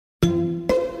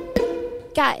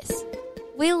Guys,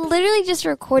 we literally just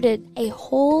recorded a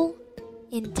whole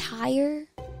entire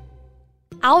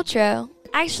outro.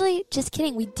 Actually, just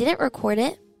kidding. We didn't record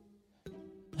it.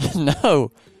 No.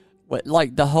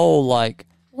 Like the whole, like...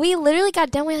 We literally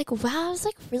got done. We were like, wow, it was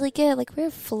like really good. Like we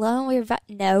were flowing.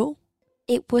 No,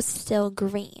 it was still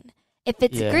green. If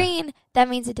it's green, that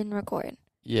means it didn't record.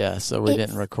 Yeah, so we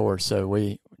didn't record. So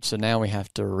now we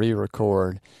have to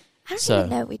re-record. I don't even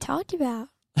know what we talked about.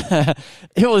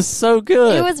 It was so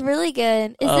good. It was really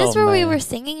good. Is this where we were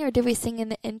singing, or did we sing in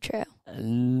the intro?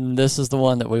 This is the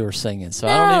one that we were singing. So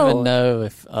no. I don't even know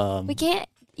if... we can't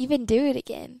even do it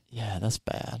again. Yeah, that's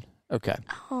bad. Okay.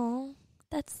 Oh,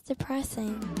 that's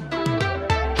depressing.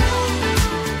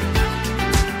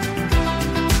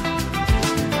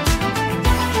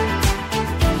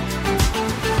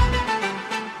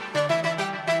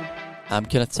 I'm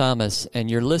Kenneth Thomas,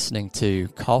 and you're listening to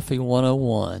Coffee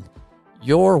 101,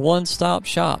 your one-stop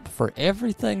shop for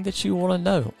everything that you want to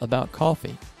know about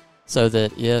coffee. So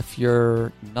that if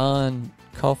your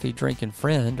non-coffee drinking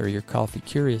friend or your coffee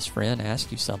curious friend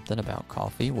asks you something about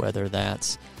coffee, whether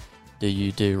that's do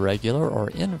you do regular or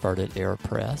inverted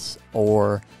AirPress,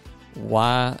 or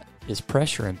why is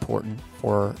pressure important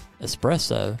for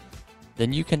espresso,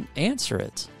 then you can answer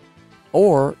it.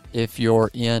 Or if you're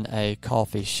in a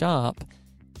coffee shop,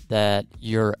 that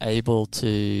you're able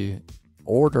to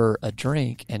order a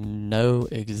drink and know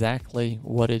exactly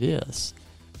what it is.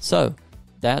 So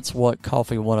that's what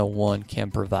Coffee 101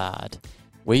 can provide.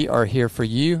 We are here for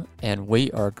you, and we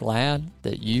are glad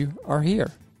that you are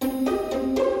here.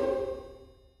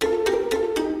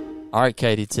 All right,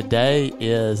 Katie, today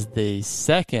is the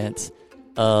second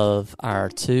of our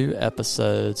 2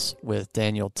 episodes with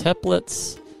Daniel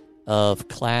Teplitz of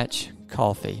Klatch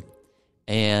Coffee.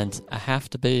 And I have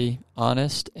to be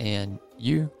honest, and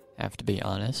you have to be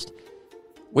honest.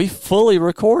 We fully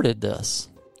recorded this.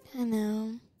 I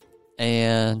know.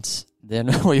 And then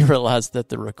we realized that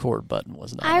the record button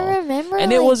was not on. I remember.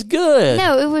 And it was good.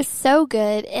 No, it was so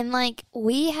good. And like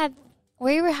we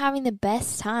were having the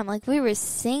best time. Like we were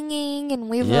singing and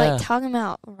we were like talking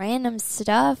about random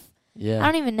stuff. Yeah.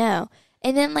 I don't even know.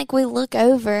 And then like we look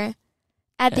over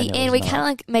at the end, we kind of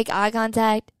like make eye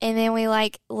contact, and then we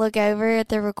like look over at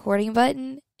the recording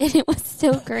button, and it was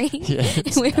still green.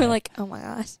 And we were like, "Oh my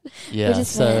gosh!" Yeah. We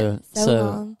just so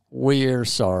long. We're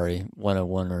sorry,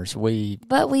 101ers.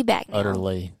 But we back now.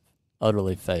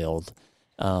 Utterly failed.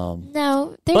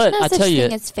 No, there's no such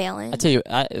thing as failing. I tell you,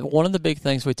 one of the big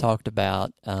things we talked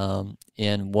about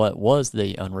in what was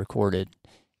the unrecorded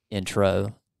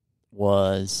intro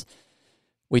was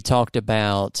we talked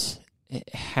about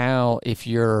how if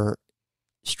you're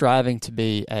striving to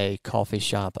be a coffee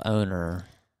shop owner.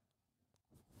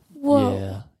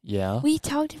 Whoa. Yeah. We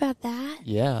talked about that?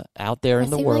 Yeah, out there in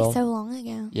the world. Like so long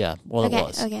ago. Yeah, well, it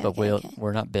was. But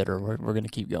we're not bitter. We're going to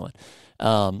keep going.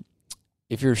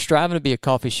 If you're striving to be a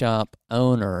coffee shop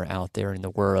owner out there in the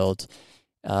world,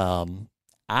 I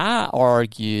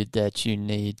argued that you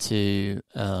need to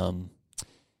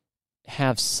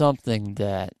have something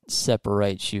that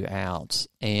separates you out.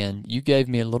 And you gave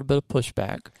me a little bit of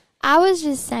pushback. I was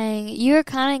just saying, you were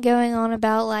kind of going on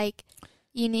about, like,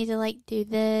 you need to, like, do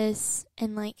this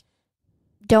and, like,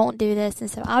 don't do this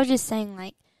and stuff. I was just saying,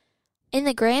 like, in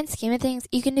the grand scheme of things,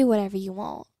 you can do whatever you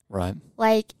want. Right.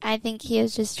 Like, I think he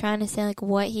was just trying to say, like,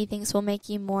 what he thinks will make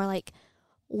you more, like,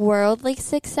 worldly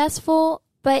successful.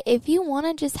 But if you want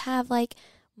to just have, like,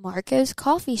 Marco's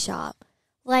coffee shop,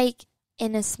 like,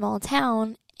 in a small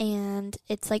town, and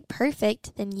it's, like,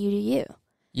 perfect, then you do you.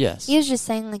 Yes. He was just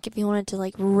saying, like, if you wanted to,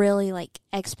 like, really, like,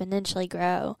 exponentially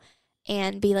grow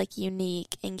and be, like,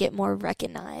 unique and get more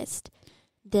recognized,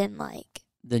 then, like...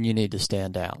 Then you need to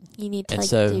stand out. You need to,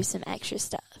 do some extra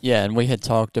stuff. Yeah, and we had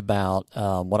talked about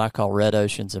what I call red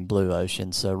oceans and blue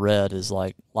oceans. So red is,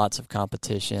 like, lots of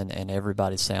competition, and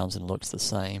everybody sounds and looks the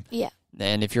same. Yeah.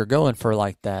 And if you're going for,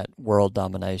 like, that world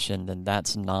domination, then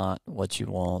that's not what you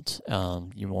want.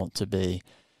 You want to be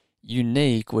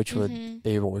unique, which would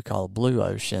be what we call a blue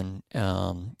ocean,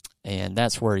 and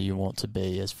that's where you want to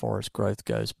be as far as growth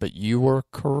goes. But you were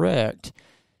correct,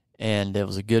 and it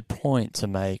was a good point to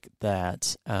make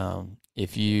that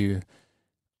if you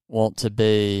want to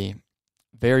be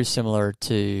very similar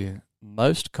to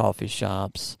most coffee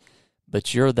shops,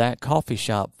 but you're that coffee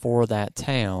shop for that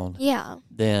town,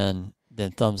 then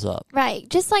thumbs up. Right.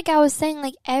 Just like I was saying,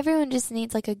 like, everyone just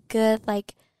needs, like, a good,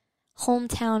 like,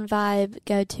 hometown vibe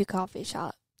go-to coffee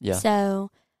shop. Yeah. So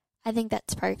I think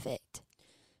that's perfect.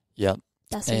 Yep.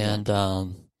 That's and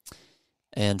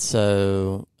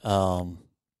so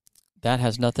that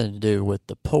has nothing to do with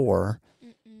the pour,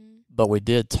 but we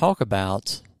did talk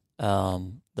about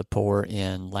the pour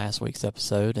in last week's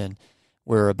episode, and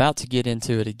we're about to get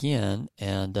into it again.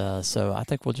 And so I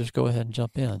think we'll just go ahead and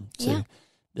jump in to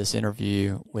this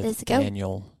interview with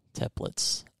Daniel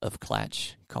Teplitz of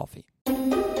Klatch Coffee.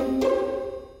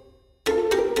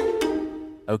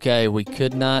 Okay, we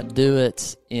could not do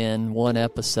it in one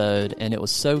episode, and it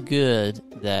was so good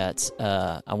that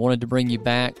I wanted to bring you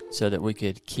back so that we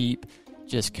could keep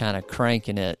just kind of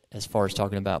cranking it as far as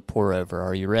talking about pour over.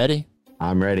 Are you ready?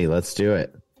 I'm ready. Let's do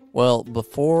it. Well,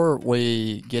 before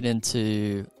we get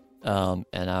into, and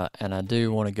I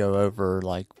do want to go over,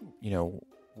 like, you know,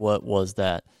 what was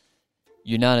that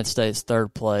United States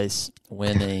third place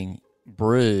winning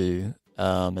brew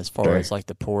as far as like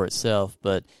the pour itself,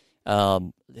 but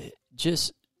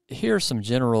just here's some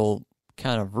general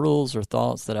kind of rules or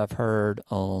thoughts that I've heard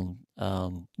on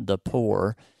the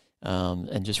pour,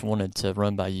 and just wanted to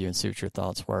run by you and see what your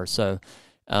thoughts were. So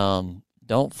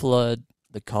don't flood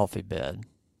the coffee bed.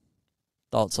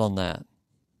 Thoughts on that?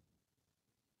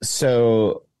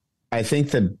 So I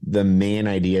think the main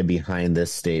idea behind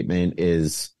this statement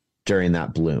is during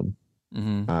that bloom.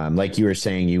 Mm-hmm. Like you were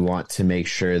saying, you want to make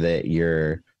sure that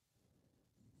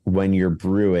when you're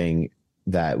brewing,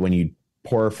 that when you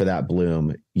pour for that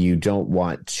bloom, you don't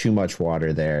want too much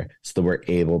water there so that we're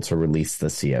able to release the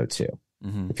CO2.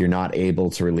 Mm-hmm. If you're not able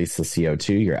to release the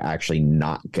CO2, you're actually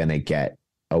not going to get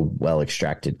a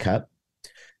well-extracted cup,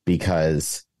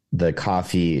 because the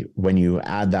coffee, when you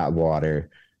add that water,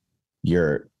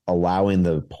 you're allowing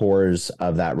the pores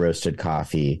of that roasted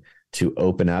coffee to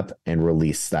open up and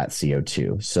release that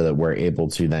CO2 so that we're able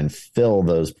to then fill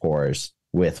those pores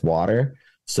with water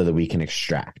so that we can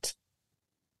extract.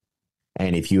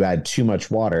 And if you add too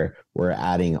much water, we're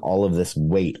adding all of this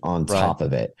weight on top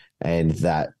of it, and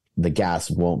that the gas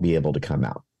won't be able to come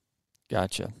out.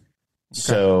 Gotcha. Okay.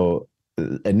 So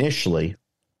initially,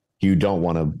 you don't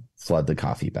want to flood the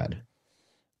coffee bed.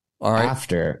 All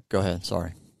right. Go ahead.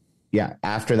 Sorry. Yeah.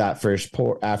 After that first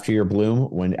pour, after your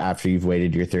bloom, after you've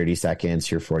waited your 30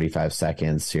 seconds, your 45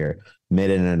 seconds, your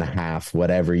minute and a half,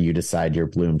 whatever you decide your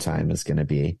bloom time is going to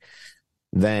be,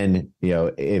 then, you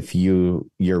know, if your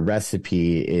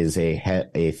recipe is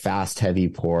a fast, heavy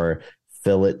pour,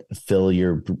 fill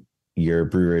your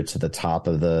brewer to the top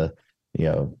of the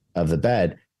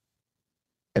bed.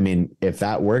 I mean, if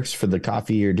that works for the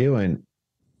coffee you're doing,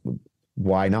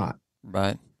 why not?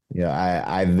 Right. Yeah,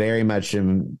 I very much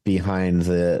am behind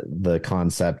the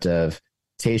concept of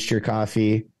taste your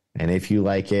coffee, and if you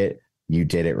like it, you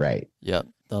did it right. Yep,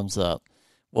 thumbs up.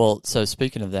 Well, so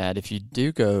speaking of that, if you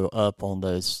do go up on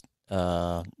those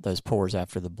pours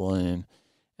after the bloom,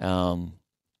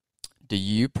 do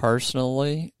you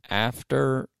personally,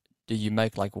 do you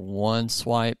make like one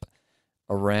swipe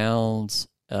around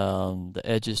the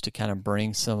edges to kind of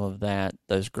bring some of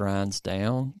those grinds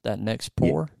down, that next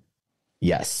pour?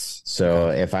 Yes. So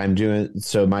if I'm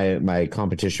my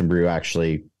competition brew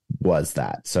actually was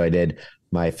that. So I did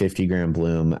my 50 gram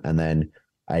bloom, and then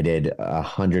I did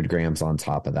 100 grams on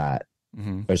top of that.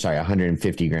 Mm-hmm. Or sorry,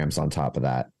 150 grams on top of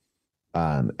that.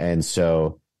 And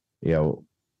so, you know,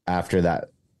 after that,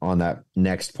 on that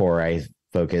next pour, I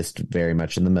focused very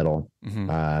much in the middle,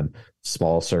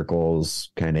 small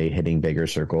circles, kind of hitting bigger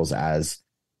circles as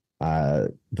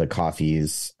the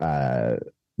coffee's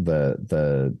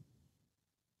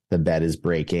the bed is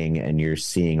breaking and you're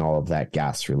seeing all of that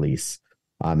gas release.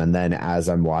 And then as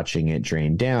I'm watching it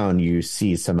drain down, you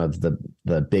see some of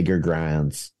the bigger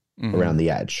grinds around the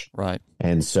edge. Right.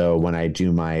 And so when I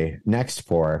do my next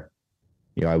pour,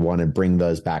 you know, I want to bring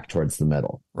those back towards the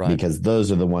middle, right? Because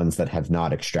those are the ones that have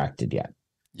not extracted yet.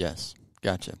 Yes.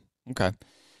 Gotcha. Okay.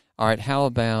 All right. How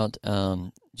about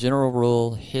general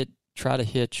rule, try to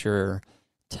hit your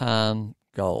time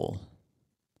goal?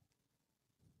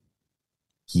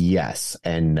 Yes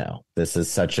and no. This is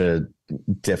such a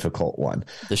difficult one.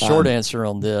 The short answer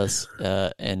on this,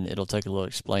 and it'll take a little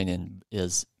explaining,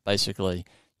 is basically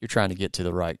you're trying to get to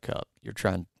the right cup.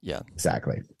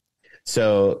 Exactly.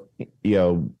 So, you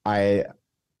know,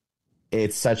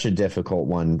 it's such a difficult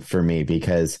one for me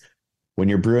because when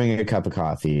you're brewing a cup of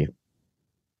coffee,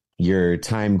 your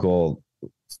time goal,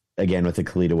 again, with the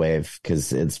Kalita Wave,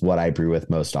 because it's what I brew with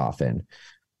most often.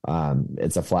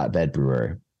 It's a flatbed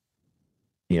brewer.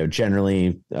 You know,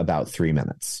 generally about 3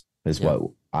 minutes is what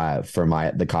for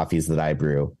the coffees that I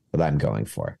brew that I'm going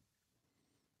for.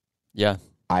 Yeah.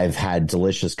 I've had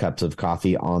delicious cups of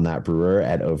coffee on that brewer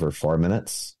at over 4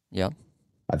 minutes. Yeah.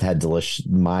 I've had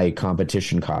my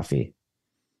competition coffee.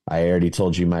 I already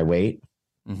told you my weight.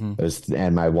 Mm-hmm.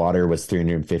 And my water was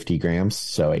 350 grams.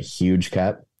 So a huge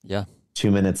cup. Yeah.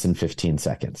 2 minutes and 15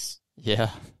 seconds. Yeah.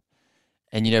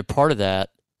 And, you know, part of that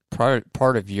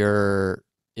part of your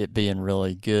it being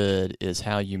really good is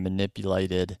how you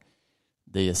manipulated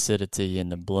the acidity in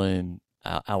the bloom.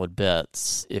 I would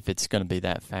bet if it's going to be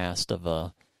that fast of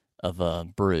a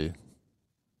brew.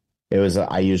 It was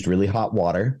I used really hot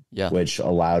water, Yeah. which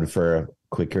allowed for a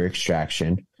quicker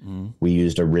extraction. We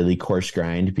used a really coarse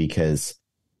grind because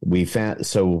we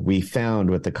found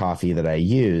with the coffee that I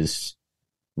used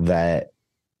that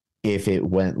if it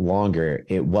went longer,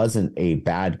 it wasn't a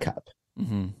bad cup,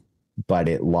 but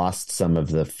it lost some of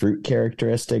the fruit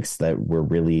characteristics that were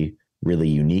really, really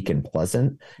unique and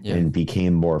pleasant, and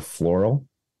became more floral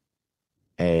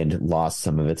and lost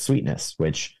some of its sweetness,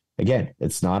 which again,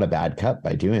 it's not a bad cup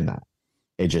by doing that.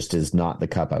 It just is not the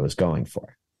cup I was going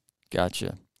for.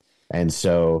 Gotcha. And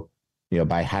so,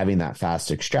 by having that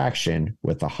fast extraction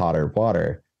with the hotter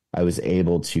water, I was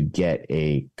able to get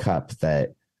a cup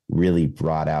that really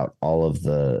brought out all of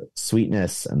the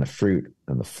sweetness and the fruit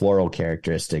and the floral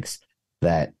characteristics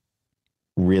that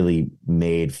really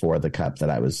made for the cup that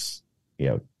I was,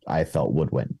 I felt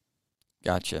would win.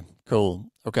 Gotcha. Cool.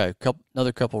 Okay.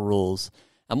 Another couple rules.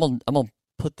 I'm gonna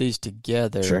put these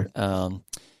together. Sure.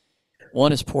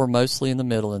 One is pour mostly in the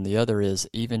middle, and the other is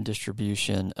even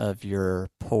distribution of your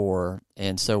pour.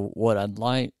 And so what I'd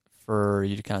like for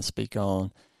you to kind of speak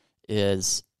on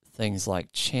is things like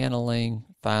channeling,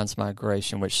 fines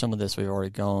migration, which some of this we've already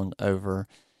gone over,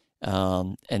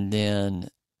 and then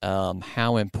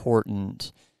how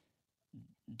important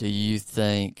do you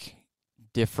think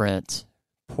different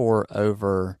pour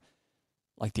over,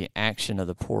 like the action of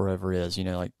the pour over is?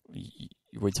 Like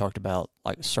we talked about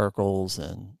like circles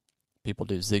and people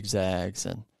do zigzags,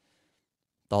 and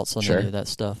thoughts on any of that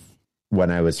stuff?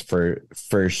 When I was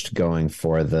first going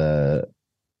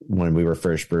when we were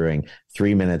first brewing,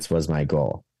 3 minutes was my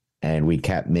goal. And we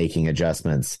kept making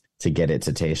adjustments to get it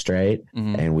to taste right.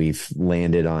 And we've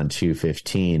landed on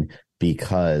 2:15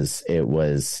 because it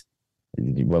was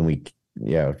when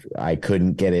I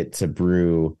couldn't get it to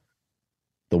brew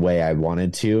the way I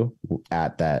wanted to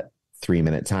at that 3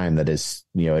 minute time that is,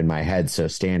 in my head, so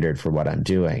standard for what I'm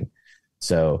doing.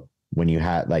 So when you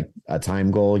had like a time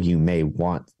goal, you may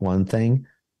want one thing,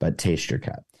 but taste your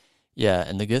cup. Yeah.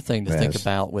 And the good thing to think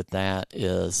about with that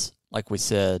is, like we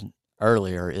said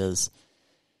earlier, is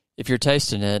if you're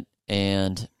tasting it,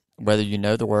 and whether you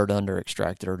know the word under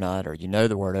extracted or not, or you know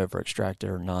the word over extracted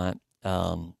or not,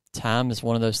 time is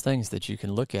one of those things that you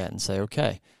can look at and say,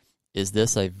 okay, is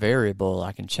this a variable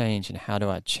I can change, and how do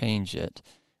I change it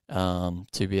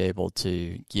to be able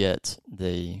to get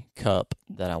the cup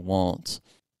that I want?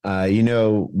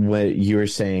 What you were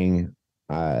saying,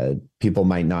 people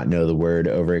might not know the word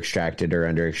over extracted or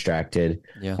under extracted.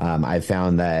 Yeah. I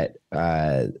found that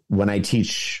when I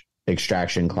teach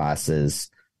extraction classes,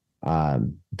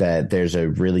 that there's a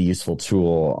really useful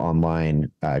tool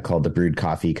online called the Brewed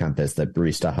Coffee Compass that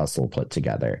Barista Hustle put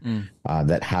together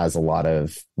that has a lot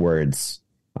of words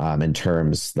and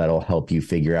terms that'll help you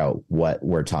figure out what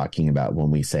we're talking about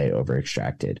when we say over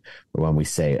extracted or when we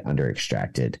say under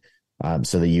extracted,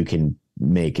 so that you can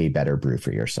make a better brew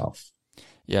for yourself.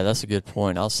 Yeah, that's a good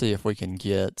point. I'll see if we can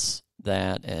get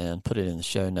that and put it in the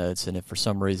show notes. And if for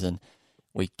some reason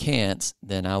we can't,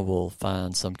 then I will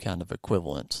find some kind of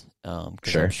equivalent. I'm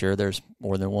sure there's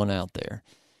more than one out there.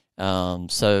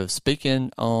 So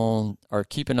keeping on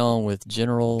with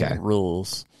general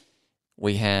rules,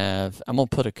 I'm going to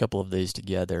put a couple of these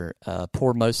together.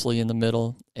 Pour mostly in the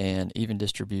middle, and even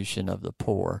distribution of the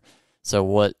pour. So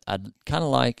what I'd kind of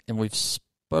like, and we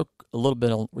spoke a little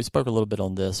bit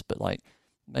on this, but like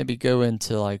maybe go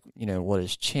into like, what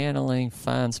is channeling,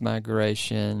 fines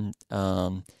migration,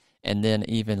 and then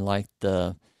even like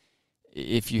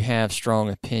if you have strong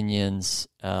opinions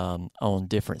on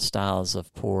different styles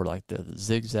of pour, like the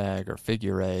zigzag or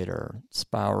figure eight or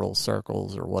spiral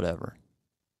circles or whatever.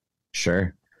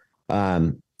 Sure.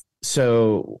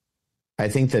 So I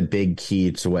think the big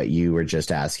key to what you were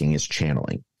just asking is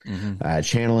channeling.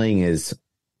 Channeling is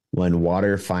when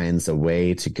water finds a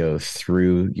way to go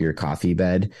through your coffee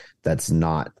bed that's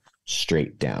not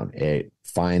straight down. It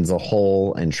finds a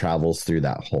hole and travels through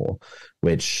that hole,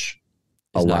 which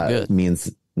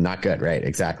means not good, right?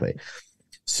 Exactly.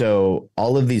 So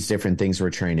all of these different things we're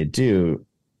trying to do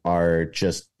are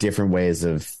just different ways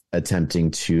of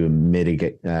attempting to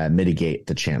mitigate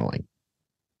the channeling.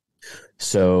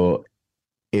 So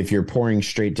if you're pouring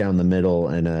straight down the middle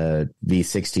in a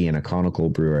V60 in a conical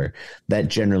brewer, that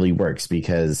generally works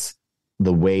because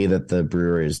the way that the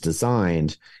brewer is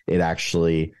designed,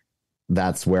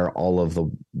 that's where all of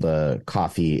the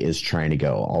coffee is trying to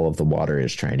go. All of the water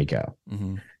is trying to go.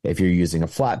 If you're using a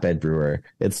flatbed brewer,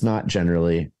 it's not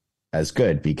generally as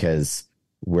good because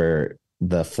we're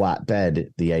the flat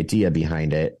bed, the idea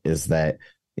behind it is that,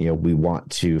 we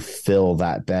want to fill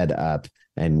that bed up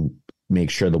and make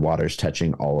sure the water's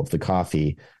touching all of the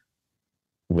coffee,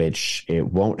 which it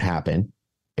won't happen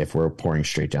if we're pouring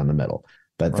straight down the middle.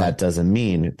 But that doesn't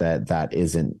mean that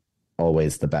isn't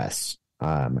always the best.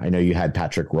 I know you had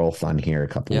Patrick Rolfe on here a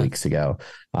couple weeks ago.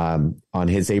 On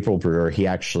his April brewer, he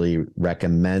actually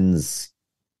recommends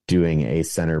doing a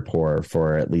center pour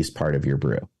for at least part of your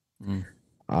brew.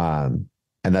 And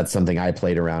that's something I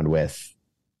played around with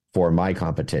for my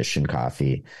competition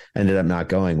coffee, ended up not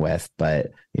going with,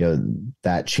 but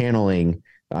that channeling,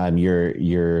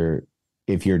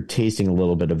 if you're tasting a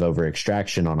little bit of over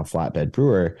extraction on a flatbed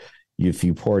brewer, if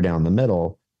you pour down the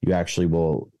middle, you actually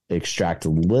will extract a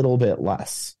little bit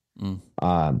less.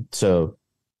 So,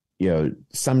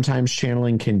 sometimes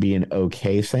channeling can be an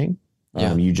okay thing.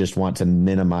 You just want to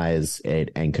minimize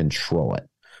it and control it.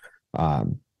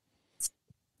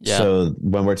 So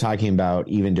when we're talking about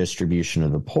even distribution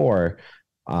of the pour,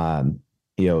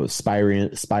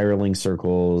 spiraling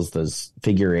circles, those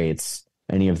figure eights,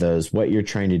 any of those, what you're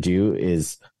trying to do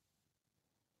is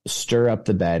stir up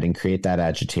the bed and create that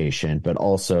agitation, but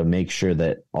also make sure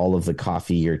that all of the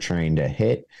coffee you're trying to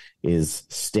hit is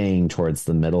staying towards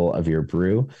the middle of your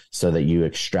brew so that you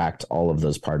extract all of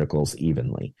those particles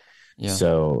evenly.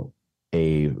 So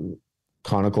a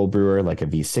conical brewer like a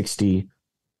V60,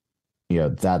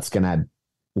 that's going to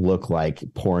look like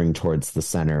pouring towards the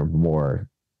center more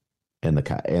in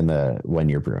the when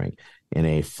you're brewing. In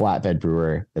a flatbed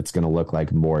brewer, it's going to look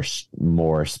like more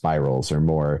spirals or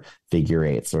more figure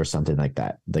eights or something like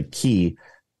that. The key,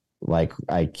 like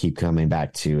I keep coming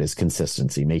back to, is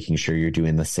consistency, making sure you're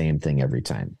doing the same thing every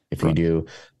time. If you do,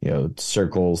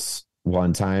 circles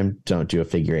one time, don't do a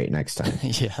figure eight next time.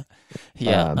 Because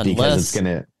it's going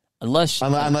to, unless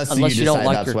you don't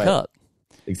like your cup.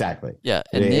 Exactly. Yeah.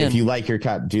 And if you like your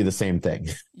cup, do the same thing.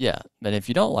 Yeah. But if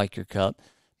you don't like your cup,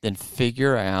 then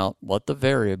figure out what the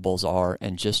variables are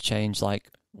and just change like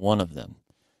one of them,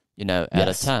 at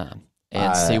a time,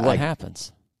 and see what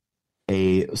happens.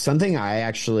 Something I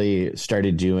actually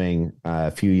started doing a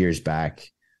few years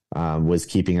back was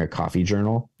keeping a coffee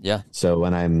journal. Yeah. So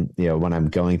when I'm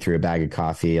going through a bag of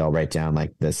coffee, I'll write down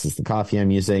like, this is the coffee I'm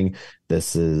using,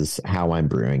 this is how I'm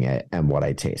brewing it, and what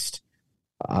I taste.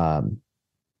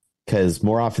 Because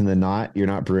more often than not, you're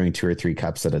not brewing 2 or 3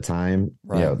 cups at a time.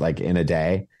 Right. Like in a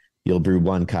day, you'll brew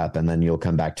 1 cup and then you'll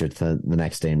come back to it the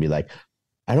next day and be like,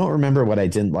 I don't remember what I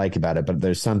didn't like about it, but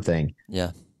there's something.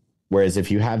 Yeah. Whereas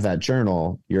if you have that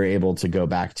journal, you're able to go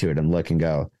back to it and look and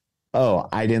go, oh,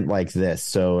 I didn't like this,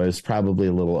 so it was probably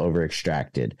a little over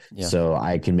extracted. Yeah. So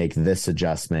I can make this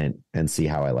adjustment and see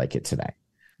how I like it today.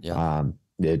 Yeah.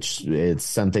 It's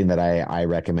something that I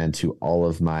recommend to all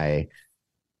of my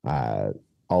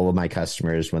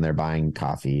customers when they're buying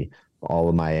coffee, all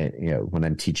of my, when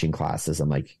I'm teaching classes, I'm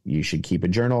like, you should keep a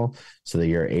journal so that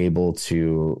you're able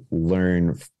to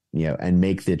learn, and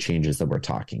make the changes that we're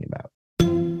talking about.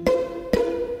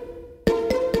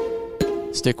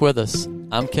 Stick with us.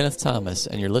 I'm Kenneth Thomas,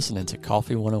 and you're listening to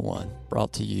Coffee 101,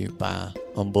 brought to you by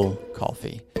Humble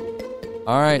Coffee.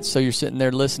 All right, so you're sitting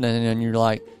there listening, and you're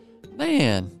like,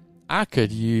 man, I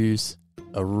could use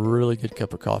a really good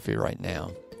cup of coffee right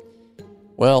now.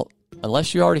 Well,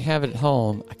 unless you already have it at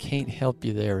home, I can't help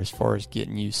you there as far as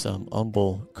getting you some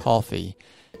Humble coffee.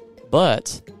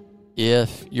 But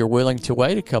if you're willing to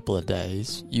wait a couple of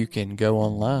days, you can go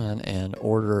online and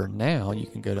order now. You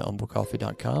can go to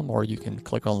humblecoffee.com, or you can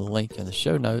click on the link in the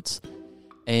show notes,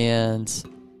 and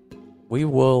we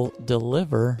will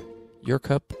deliver your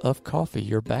cup of coffee,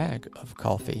 your bag of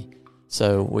coffee.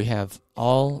 So we have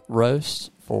all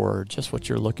roasts for just what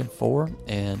you're looking for,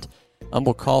 and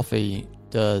Humble Coffee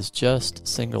does just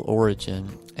single origin,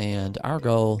 and our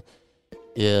goal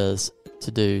is to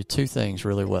do 2 things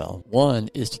really well. One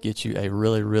is to get you a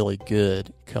really, really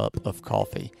good cup of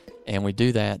coffee, and we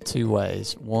do that 2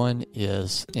 ways. One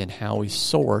is in how we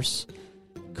source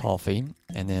coffee,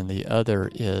 and then the other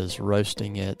is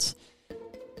roasting it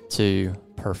to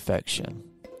perfection.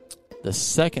 The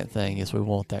second thing is we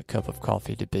want that cup of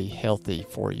coffee to be healthy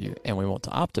for you, and we want to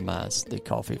optimize the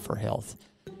coffee for health.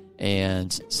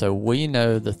 And so we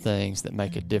know the things that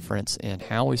make a difference in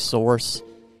how we source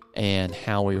and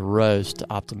how we roast to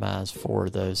optimize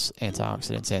for those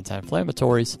antioxidants,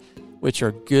 anti-inflammatories, which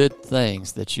are good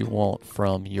things that you want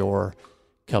from your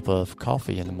cup of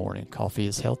coffee in the morning. Coffee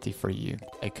is healthy for you.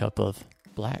 A cup of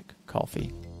black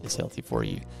coffee is healthy for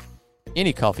you.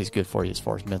 Any coffee is good for you as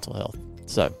far as mental health.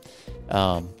 So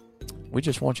we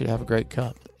just want you to have a great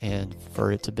cup and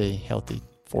for it to be healthy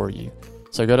for you.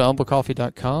 So go to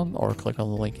humblecoffee.com or click on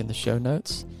the link in the show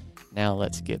notes Now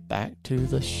let's get back to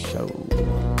the show.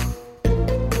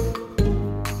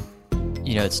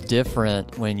 You know, it's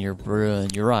different when you're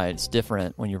brewing. You're right. It's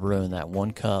different when you're brewing that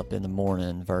 1 cup in the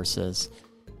morning versus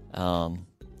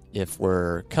if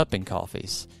we're cupping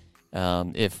coffees.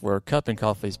 If we're cupping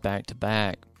coffees back to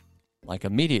back, like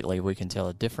immediately we can tell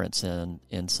a difference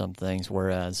in some things,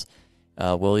 whereas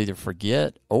we'll either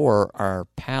forget or our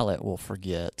palate will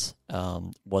forget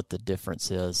what the difference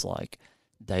is, like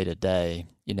day to day,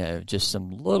 you know, just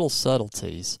some little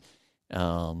subtleties.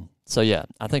 So yeah,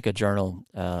 I think a journal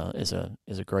is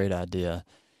a great idea.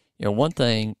 You know, one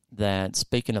thing that,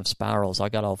 speaking of spirals, I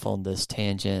got off on this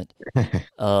tangent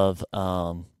of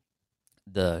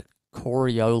the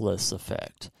Coriolis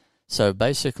effect. So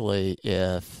basically,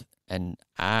 and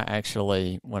I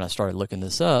actually, when I started looking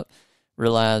this up,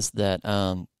 realized that,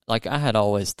 like I had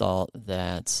always thought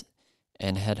that,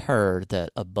 and had heard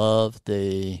that above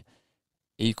the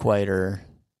equator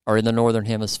or in the northern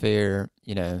hemisphere,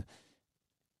 you know,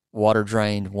 water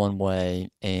drained one way,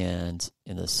 and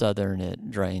in the southern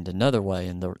it drained another way.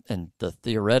 And the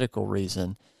theoretical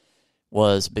reason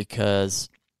was because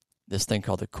this thing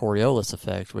called the Coriolis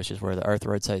effect, which is where the Earth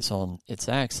rotates on its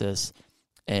axis,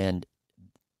 and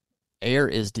air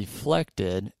is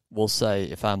deflected. We'll say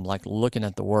if I'm like looking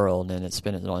at the world and it's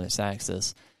spinning on its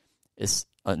axis, it's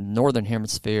a northern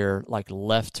hemisphere, like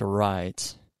left to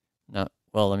right. No,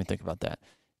 well, let me think about that.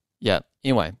 Yeah.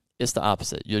 Anyway, it's the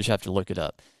opposite. You just have to look it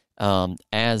up.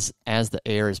 As the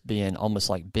air is being almost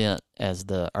like bent as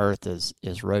the Earth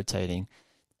is rotating,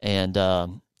 and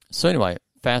so anyway,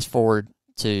 fast forward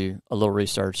to a little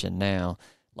research, and now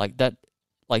like that,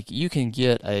 like you can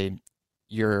get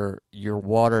your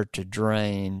water to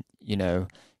drain, you know,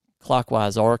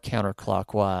 clockwise or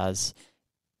counterclockwise,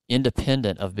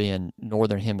 independent of being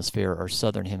northern hemisphere or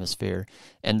southern hemisphere.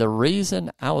 And the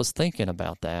reason I was thinking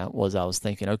about that was I was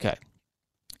thinking, okay,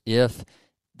 if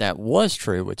that was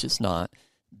true, which it's not,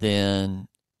 then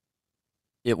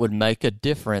it would make a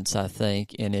difference, I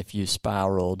think, in if you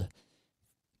spiraled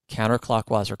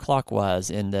counterclockwise or clockwise,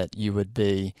 in that you would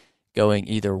be going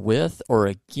either with or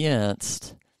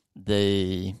against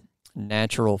the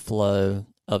natural flow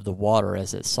of the water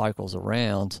as it cycles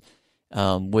around,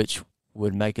 which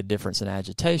would make a difference in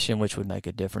agitation, which would make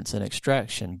a difference in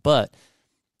extraction. But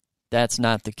that's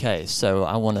not the case. So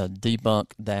I want to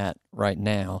debunk that right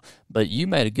now. But you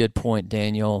made a good point,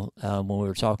 Daniel, when we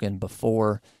were talking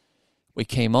before we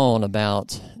came on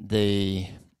about the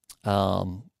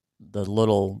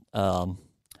little, I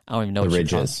don't even know what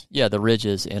ridges. Yeah, the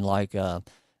ridges in like Hario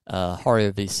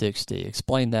V60.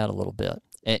 Explain that a little bit,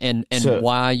 and so,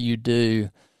 why you do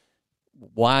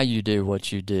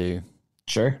what you do.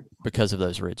 Sure. Because of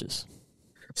those ridges.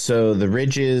 So the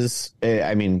ridges,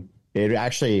 I mean, the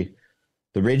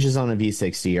ridges on a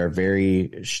V60 are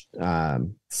very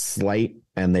slight,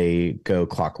 and they go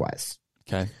clockwise.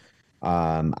 Okay.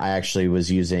 I actually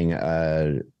was using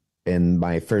in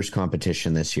my first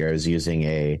competition this year, I was using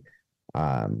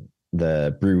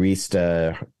the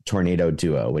Brewista Tornado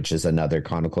Duo, which is another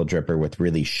conical dripper with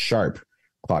really sharp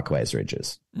clockwise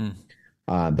ridges.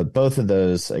 But both of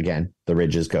those, again, the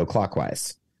ridges go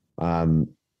clockwise.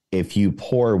 If you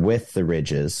pour with the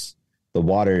ridges, the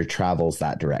water travels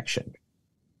that direction.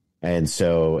 And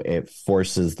so it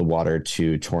forces the water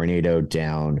to tornado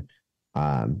down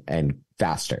and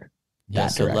faster. Yeah,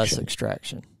 that so direction. Less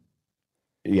extraction.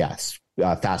 Yes,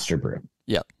 faster brew.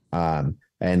 Yep.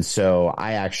 And so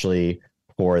I actually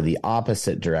pour the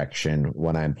opposite direction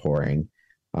when I'm pouring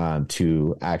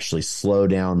to actually slow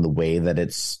down the way that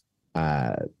it's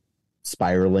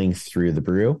spiraling through the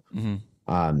brew,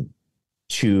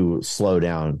 to slow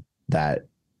down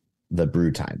the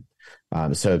brew time.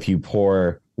 So if you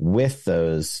pour with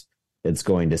those, it's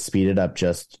going to speed it up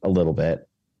just a little bit.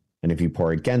 And if you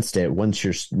pour against it, once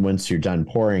you're done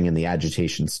pouring and the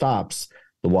agitation stops,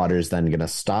 the water is then going to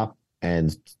stop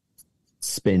and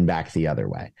spin back the other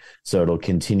way. So it'll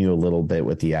continue a little bit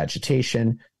with the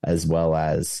agitation, as well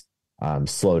as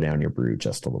slow down your brew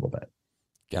just a little bit.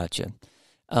 Gotcha.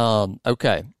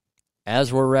 Okay.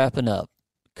 As we're wrapping up,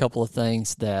 a couple of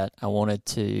things that I wanted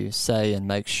to say and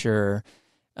make sure.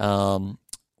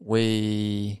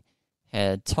 We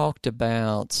had talked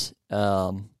about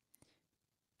kind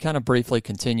of briefly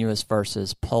continuous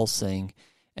versus pulsing.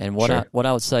 And what I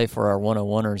would say for our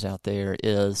 101ers out there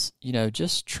is, you know,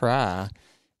 just try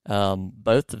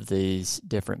both of these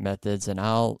different methods, and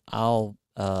I'll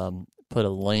put a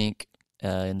link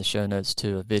in the show notes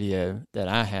to a video that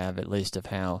I have, at least, of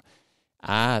how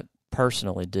I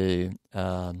personally do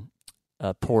a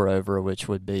pour over, which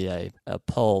would be a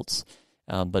pulse,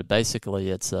 but basically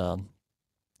it's a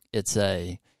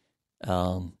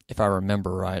If I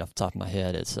remember right off the top of my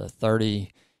head, it's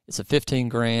a 15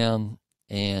 gram,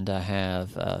 and I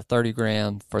have 30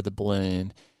 gram for the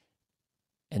bloom,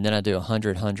 and then I do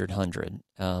 100, 100, 100.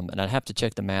 And I'd have to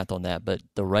check the math on that, but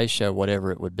the ratio,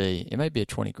 whatever it would be, it may be a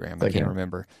 20 gram. I can't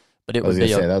remember. But it would be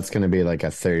that's going to be like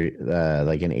a 30,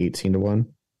 like an 18 to 1.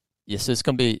 Yes, it's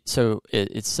going to be, so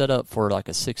it's set up for like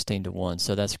a 16 to 1.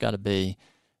 So it's got to be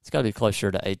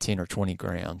closer to 18 or 20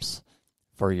 grams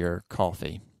for your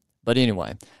coffee. But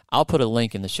anyway, I'll put a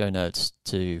link in the show notes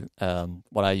to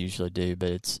what I usually do,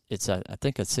 but it's I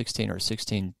think a 16 or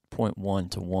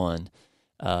 16.1 to 1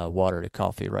 water to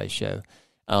coffee ratio.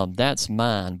 That's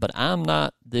mine, but I'm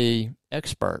not the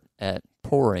expert at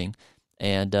pouring.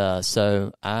 And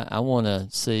so I want to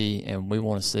see, and we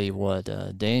want to see what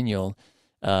Daniel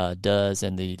does.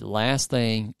 And the last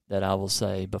thing that I will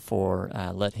say before I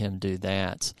let him do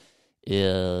that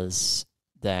is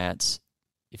that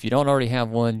if you don't already have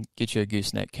one, get you a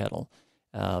gooseneck kettle,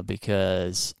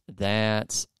 because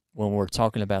that's when we're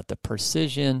talking about the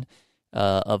precision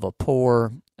of a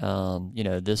pour.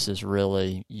 This is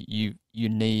really you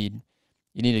need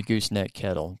a gooseneck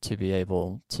kettle to be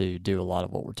able to do a lot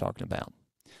of what we're talking about.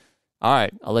 All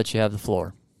right, I'll let you have the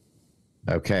floor.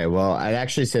 Okay, well, I'd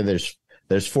actually say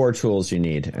there's 4 tools you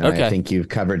need, and okay. I think you've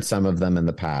covered some of them in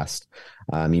the past.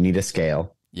 You need a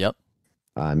scale. Yep.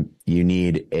 You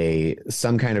need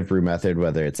some kind of brew method,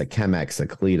 whether it's a Chemex, a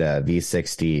Kalita,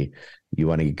 V60. You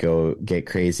want to go get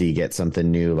crazy, get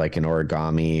something new like an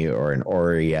origami or an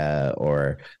Oria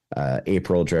or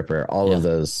April dripper. All of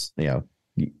those, you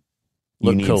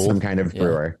need cool. Some kind of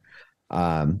brewer.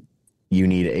 You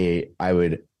need I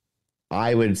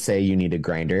would say you need a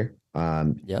grinder.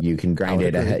 You can grind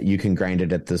it. You can grind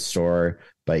it at the store,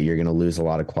 but you're going to lose a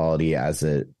lot of quality as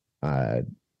it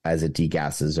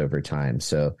degasses over time.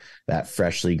 So that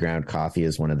freshly ground coffee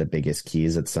is one of the biggest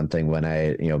keys. It's something when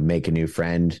I make a new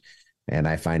friend and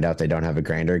I find out they don't have a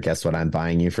grinder, guess what I'm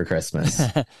buying you for Christmas?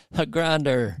 A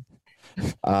grinder.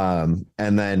 And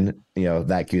then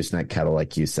that gooseneck kettle,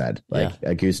 like you said,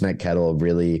 a gooseneck kettle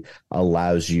really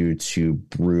allows you to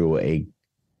brew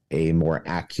a more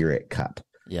accurate cup.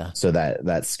 Yeah. So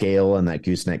that scale and that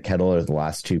gooseneck kettle are the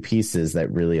last 2 pieces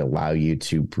that really allow you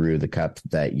to brew the cup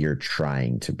that you're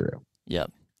trying to brew.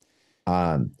 Yep.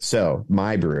 So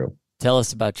my brew. Tell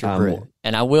us about your brew.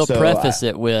 And I will preface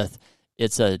it with,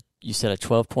 you said a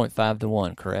 12.5 to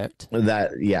 1, correct?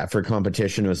 For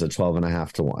competition, it was a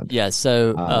 12.5 to 1. Yeah.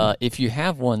 So if you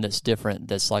have one that's different,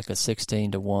 that's like a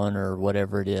 16 to 1 or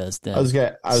whatever it is, then I was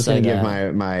going to give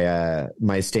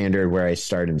my standard where I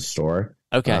start in store.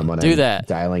 Okay, when do I'm that.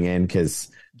 Dialing in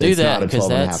because it's not a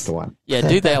 12.5 to 1. Yeah,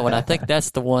 do that one. I think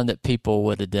that's the one that people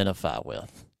would identify with.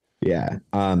 Yeah.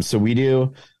 So we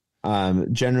do.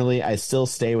 Generally, I still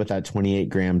stay with that 28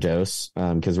 gram dose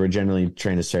because we're generally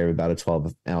trying to serve about a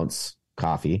 12 ounce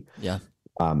coffee. Yeah.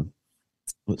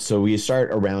 So we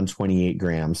start around 28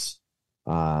 grams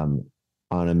on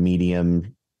a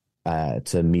medium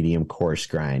to medium coarse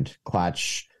grind.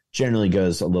 Klatch generally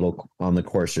goes a little on the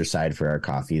coarser side for our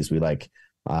coffees. We like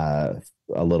a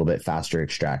little bit faster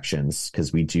extractions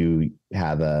because we do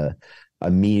have a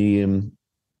medium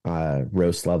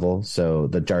roast level. So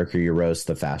the darker your roast,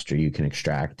 the faster you can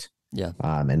extract. Yeah.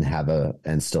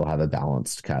 And still have a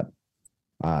balanced cup.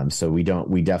 So we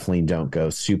definitely don't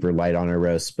go super light on our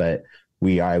roast, but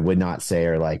I would not say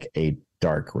are like a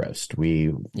dark roast.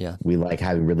 We like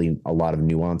having really a lot of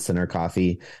nuance in our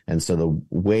coffee. And so the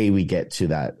way we get to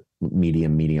that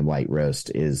medium light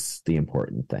roast is the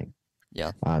important thing.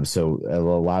 Yeah. So it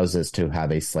allows us to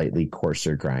have a slightly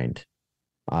coarser grind.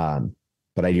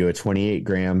 But I do a 28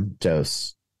 gram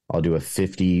dose. I'll do a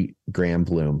 50 gram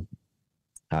bloom.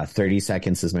 30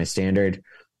 seconds is my standard.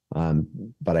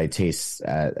 But I taste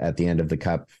at the end of the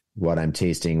cup. What I'm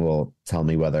tasting will tell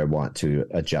me whether I want to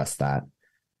adjust that.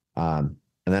 And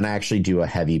then I actually do a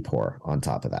heavy pour on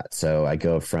top of that. So I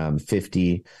go from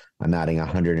 50, I'm adding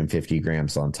 150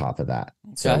 grams on top of that.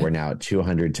 Okay. So we're now at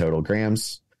 200 total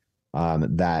grams.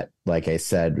 That, like I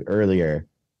said earlier,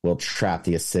 will trap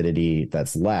the acidity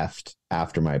that's left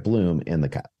after my bloom in the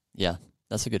cup. Yeah,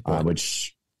 that's a good point.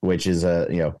 Which is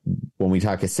when we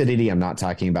talk acidity, I'm not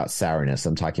talking about sourness.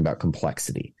 I'm talking about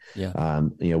complexity. Yeah.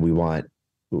 We want,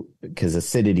 because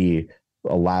acidity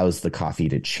allows the coffee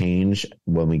to change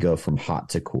when we go from hot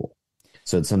to cool.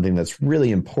 So it's something that's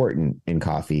really important in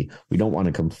coffee. We don't want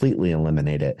to completely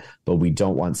eliminate it, but we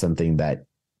don't want something that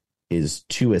is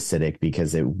too acidic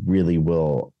because it really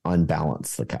will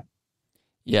unbalance the cup.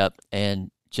 Yep. And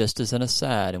just as an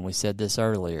aside, and we said this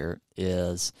earlier,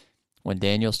 is when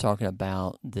Daniel's talking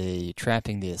about the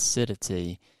trapping the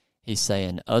acidity, he's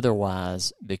saying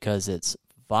otherwise, because it's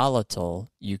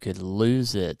volatile, you could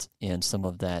lose it in some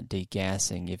of that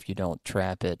degassing if you don't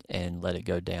trap it and let it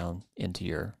go down into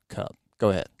your cup.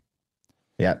 Go ahead.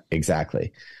 Yeah,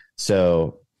 exactly.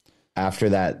 So after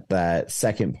that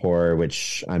second pour,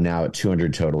 which I'm now at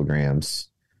 200 total grams,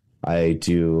 I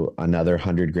do another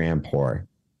 100-gram pour.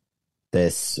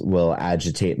 This will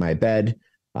agitate my bed.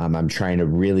 I'm trying to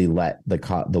really let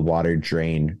the water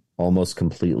drain almost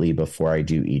completely before I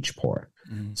do each pour.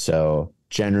 So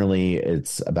generally,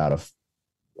 it's about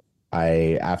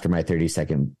after my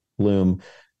 30-second bloom,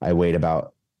 I wait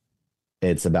about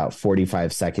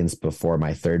 45 seconds before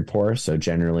my third pour. So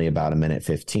generally about a minute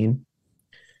 15.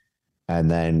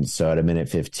 And then, so at a minute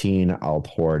 15, I'll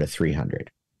pour to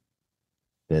 300.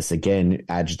 This again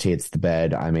agitates the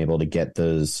bed. I'm able to get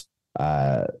those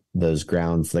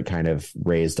grounds that kind of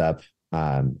raised up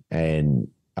and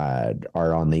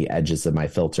are on the edges of my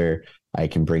filter. I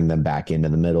can bring them back into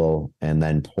the middle and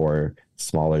then pour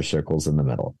smaller circles in the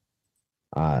middle.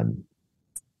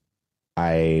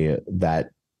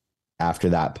 After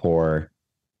that pour,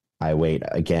 I wait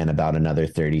again about another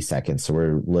 30 seconds. So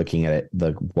we're looking at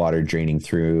the water draining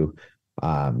through,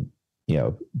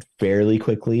 fairly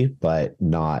quickly, but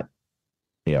not,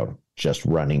 just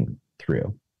running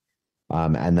through.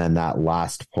 And then that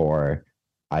last pour,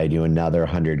 I do another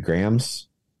 100 grams.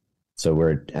 So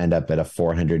we're end up at a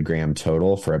 400 gram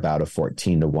total for about a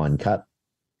 14-to-1 cup.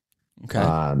 Okay.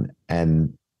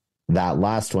 And that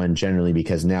last one, generally,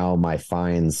 because now my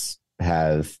fines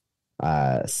have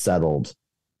settled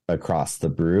across the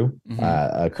brew,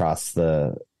 across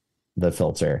the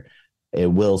filter, it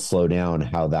will slow down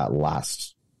how that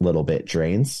last little bit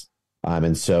drains.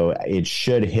 And so it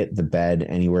should hit the bed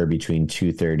anywhere between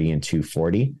 230 and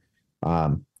 240.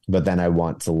 But then I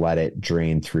want to let it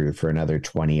drain through for another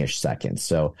 20-ish seconds.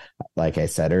 So like I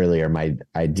said earlier, my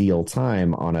ideal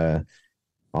time on a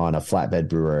flatbed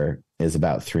brewer is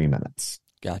about 3 minutes.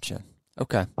 Gotcha.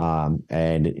 Okay.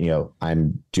 And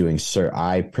I'm doing,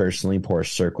 I personally pour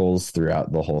circles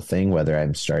throughout the whole thing, whether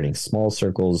I'm starting small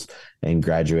circles and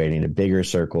graduating to bigger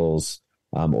circles,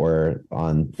 or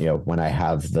on, when I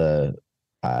have the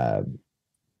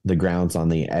grounds on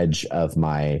the edge of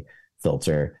my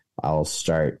filter, I'll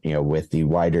start, with the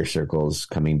wider circles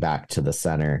coming back to the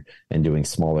center and doing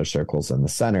smaller circles in the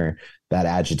center. That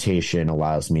agitation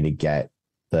allows me to get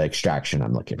the extraction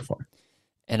I'm looking for.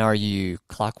 And are you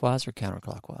clockwise or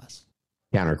counterclockwise?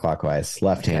 Counterclockwise,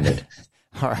 left-handed.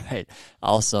 All right,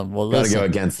 awesome. Well, gotta go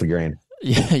against the grain.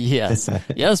 Yeah, yes,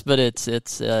 but it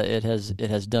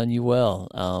has done you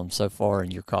well so far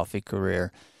in your coffee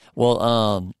career.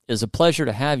 Well, it's a pleasure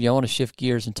to have you. I want to shift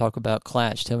gears and talk about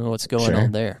Klatch. Tell me what's going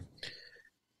on there.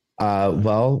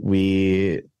 Well,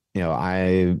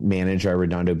 I manage our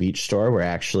Redondo Beach store. We're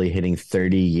actually hitting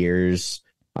 30 years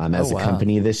as a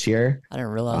company this year. I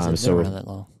didn't realize it's been around that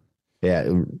long. Yeah,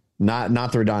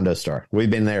 not the Redondo store. We've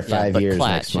been there 5 years Klatch,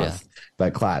 next month.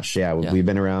 But Klatch, we've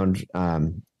been around.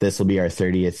 This will be our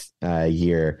 30th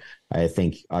year. I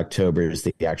think October is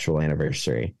the actual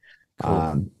anniversary.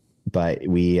 Cool. But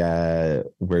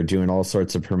we're doing all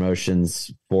sorts of promotions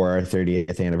for our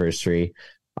 30th anniversary.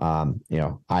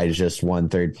 I just won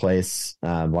third place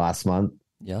last month.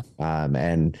 Yeah.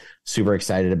 And super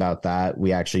excited about that.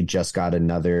 We actually just got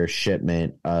another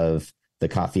shipment of the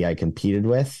coffee I competed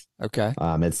with. Okay.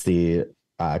 It's the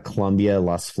Colombia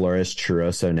Las Flores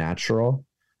Churroso Natural.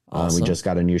 Awesome. We just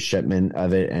got a new shipment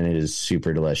of it, and it is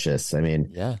super delicious. I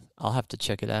mean, yeah, I'll have to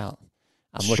check it out.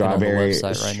 I'm looking on the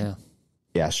website right now.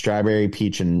 Yeah, strawberry,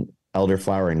 peach, and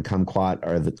elderflower and kumquat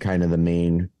are the kind of the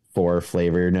main 4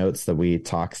 flavor notes that we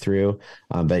talk through.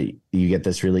 But you get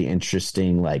this really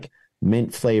interesting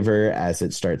mint flavor as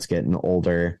it starts getting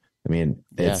older. I mean,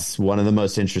 it's one of the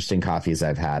most interesting coffees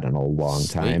I've had in a long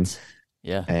time.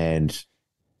 Yeah. And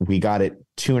we got it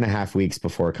 2.5 weeks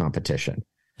before competition.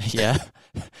 Yeah.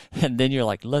 And then you're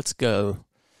like, let's go.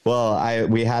 Well,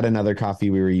 we had another coffee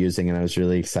we were using and I was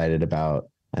really excited about.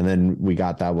 And then we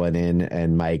got that one in,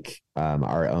 and Mike,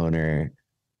 our owner,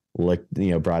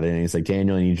 brought it in. He's like,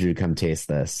 Daniel, I need you to come taste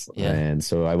this. Yeah. And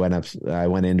so I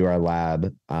went into our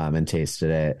lab and tasted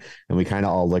it, and we kind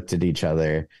of all looked at each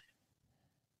other,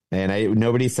 and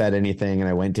nobody said anything. And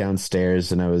I went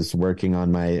downstairs and I was working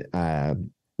on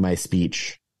my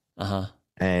speech.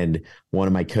 And one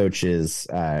of my coaches,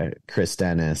 Chris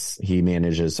Dennis, he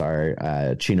manages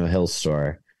our Chino Hills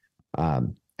store.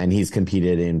 And he's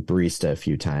competed in barista a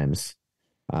few times.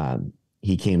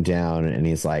 He came down and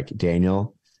he's like,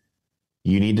 Daniel,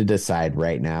 you need to decide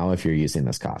right now if you're using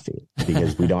this coffee,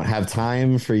 because we don't have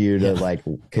time for you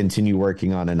to continue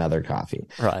working on another coffee.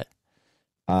 Right.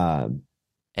 And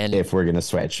if we're going to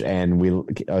switch, and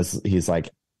he's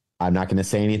like, I'm not going to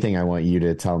say anything. I want you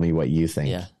to tell me what you think.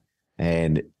 Yeah.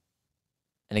 And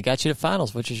it got you to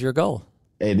finals, which is your goal.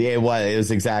 It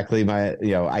was exactly my,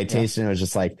 I tasted it. It was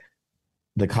just like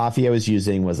the coffee I was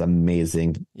using was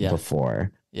amazing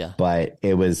before. Yeah. But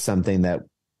it was something that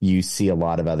you see a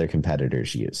lot of other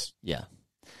competitors use. Yeah.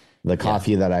 The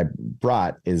coffee that I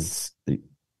brought is,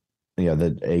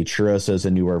 a Churroso is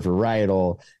a newer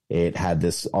varietal. It had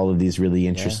all of these really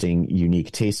interesting,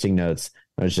 unique tasting notes.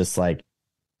 I was just like,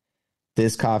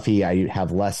 this coffee, I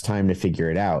have less time to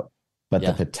figure it out, but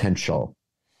the potential,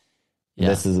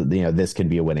 this is, this could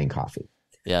be a winning coffee.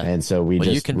 Yeah. And so we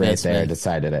just right there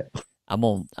decided it. I'm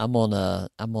on the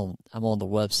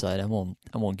website. I'm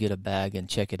gonna get a bag and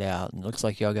check it out. And it looks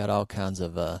like y'all got all kinds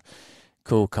of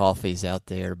cool coffees out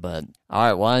there. But all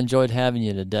right, well, I enjoyed having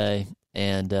you today,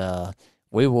 and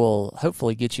we will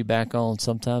hopefully get you back on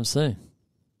sometime soon.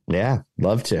 Yeah,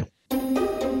 love to.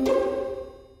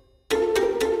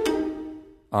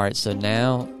 All right, so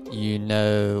now you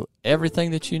know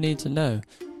everything that you need to know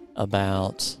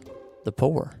about the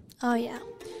pour. Oh, yeah.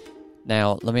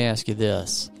 Now, let me ask you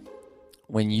this.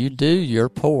 When you do your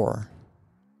pour,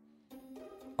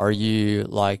 are you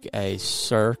like a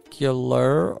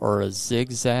circular or a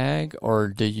zigzag, or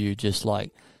do you just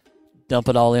like dump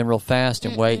it all in real fast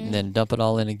and wait and then dump it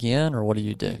all in again, or what do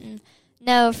you do?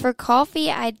 No, for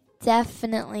coffee, I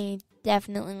definitely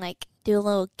like do a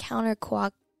little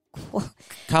counterclockwise.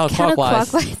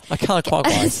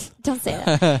 Counterclockwise. Don't say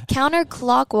that.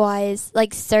 Counterclockwise,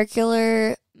 like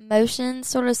circular motion,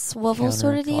 sort of swivel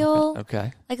sort of deal.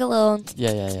 Okay. Like a little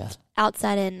yeah.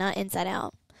 outside in, not inside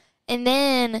out. And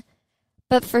then,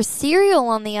 but for cereal,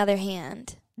 on the other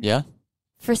hand. Yeah.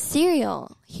 For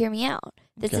cereal, hear me out.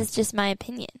 This is just my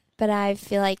opinion, but I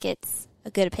feel like it's a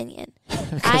good opinion.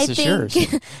 Yours.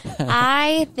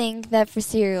 I think that for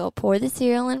cereal, pour the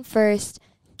cereal in first,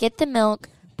 get the milk,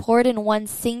 pour it in one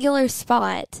singular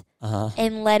spot,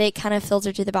 and let it kind of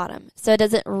filter to the bottom so it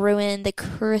doesn't ruin the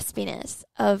crispiness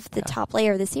of the top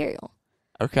layer of the cereal.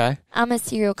 Okay. I'm a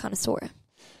cereal connoisseur.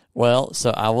 Well,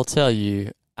 so I will tell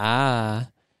you, I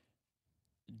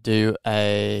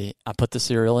put the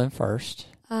cereal in first.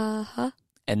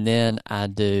 And then I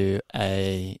do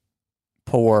a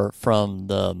pour from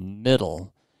the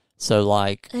middle. So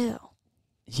like, ew.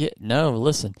 Yeah, no,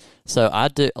 listen. So I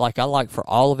like for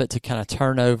all of it to kind of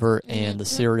turn over and the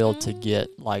cereal to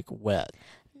get like wet.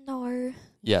 No.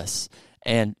 Yes.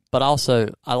 But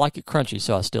also I like it crunchy,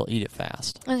 so I still eat it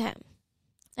fast. Okay.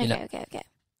 Okay.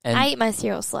 And I eat my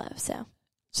cereal slow, so.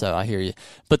 So I hear you.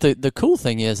 But the cool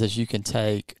thing is you can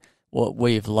take what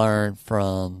we've learned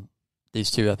from these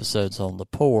 2 episodes on the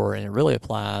pour, and it really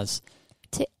applies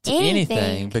to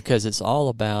anything because it's all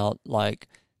about like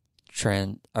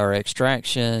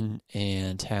extraction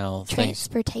and how things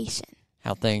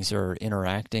are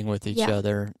interacting with each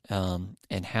other,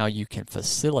 and how you can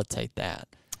facilitate that.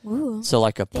 Ooh, so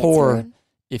like a pour,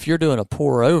 if you're doing a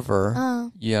pour over,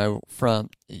 you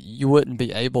wouldn't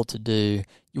be able to do.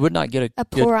 You would not get a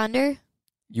pour under.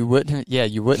 You wouldn't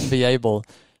be able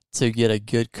to get a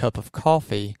good cup of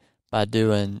coffee by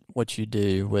doing what you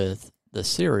do with the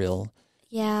cereal.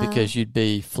 Yeah. Because you'd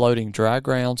be floating dry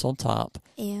grounds on top.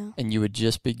 Yeah. And you would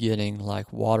just be getting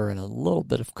like water and a little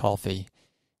bit of coffee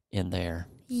in there.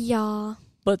 Yeah.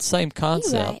 But same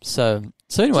concept. Right. So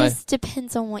anyway. Just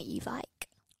depends on what you like.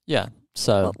 Yeah.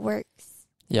 So what works.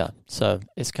 Yeah. So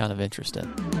it's kind of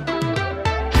interesting.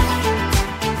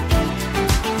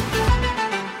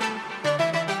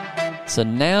 So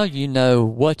now you know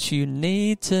what you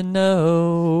need to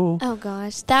know. Oh,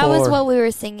 gosh. That was what we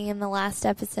were singing in the last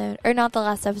episode. Or not the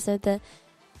last episode, the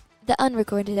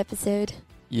unrecorded episode.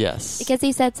 Yes. Because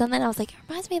he said something, I was like, it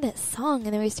reminds me of that song.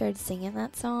 And then we started singing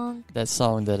that song. That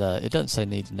song that, it doesn't say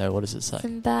need to know. What does it say?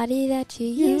 Somebody that you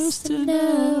used to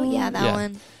know. Yeah, that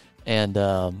one. And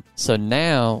so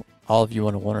now all of you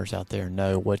wonders out there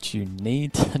know what you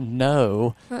need to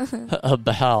know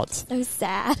about. So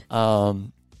sad.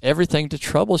 Everything to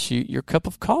troubleshoot your cup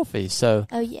of coffee. So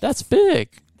that's big.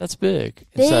 That's big.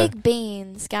 Big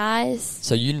beans, guys.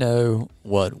 So you know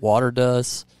what water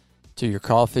does to your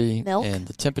coffee. Milk. And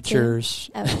the temperatures.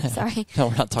 Oh, sorry. No,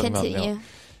 we're not talking about milk.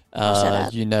 Shut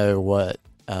up. You know what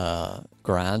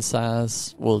grind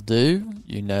size will do.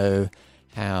 You know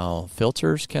how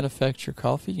filters can affect your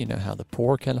coffee. You know how the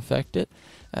pour can affect it.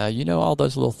 You know all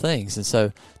those little things. And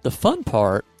so the fun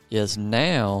part is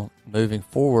now moving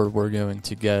forward, we're going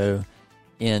to go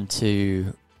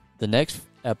into the next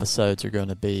episodes are going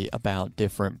to be about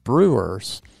different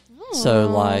brewers. So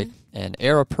like an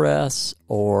AeroPress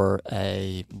or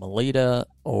a Melita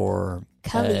or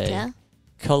Kalita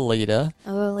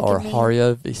or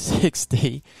Hario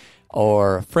V60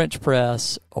 or French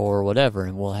press or whatever,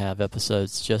 and we'll have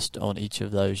episodes just on each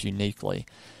of those uniquely.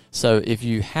 So if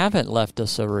you haven't left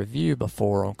us a review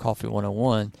before on Coffee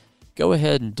 101, go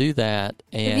ahead and do that.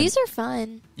 And reviews are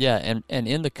fun. Yeah, and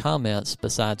in the comments,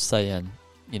 besides saying,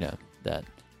 that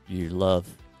you love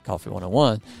Coffee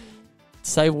 101,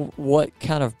 say what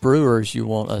kind of brewers you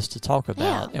want us to talk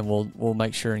about, and we'll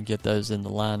make sure and get those in the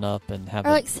lineup and have.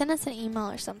 Or send us an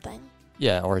email or something.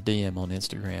 Yeah, or a DM on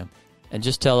Instagram, and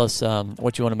just tell us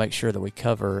what you want to make sure that we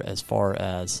cover as far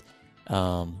as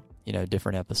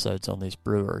different episodes on these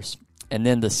brewers. And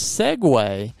then the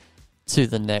segue to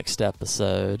the next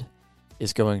episode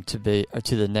is going to be, or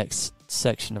to the next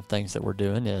section of things that we're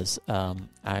doing is I'm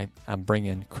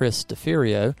bringing Chris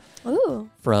DeFerio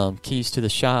from Keys to the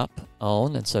Shop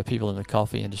on, and so people in the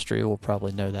coffee industry will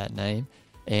probably know that name.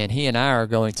 And he and I are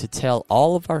going to tell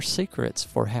all of our secrets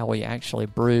for how we actually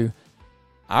brew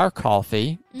our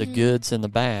coffee, the goods and the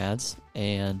bads,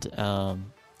 and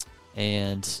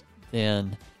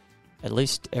then at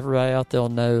least everybody out there will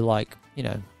know,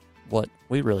 what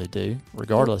we really do,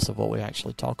 regardless of what we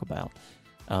actually talk about.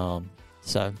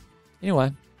 So,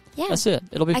 anyway, that's it.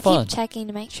 It'll be fun. I keep checking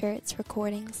to make sure it's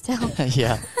recording still.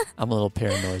 Yeah, I'm a little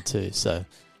paranoid too. So,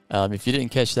 if you didn't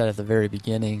catch that at the very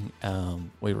beginning,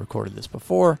 we recorded this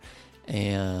before,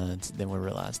 and then we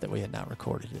realized that we had not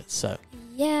recorded it. So,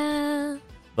 yeah.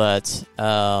 But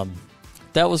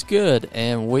that was good,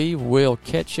 and we will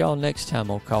catch y'all next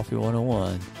time on Coffee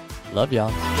 101. Love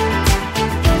y'all.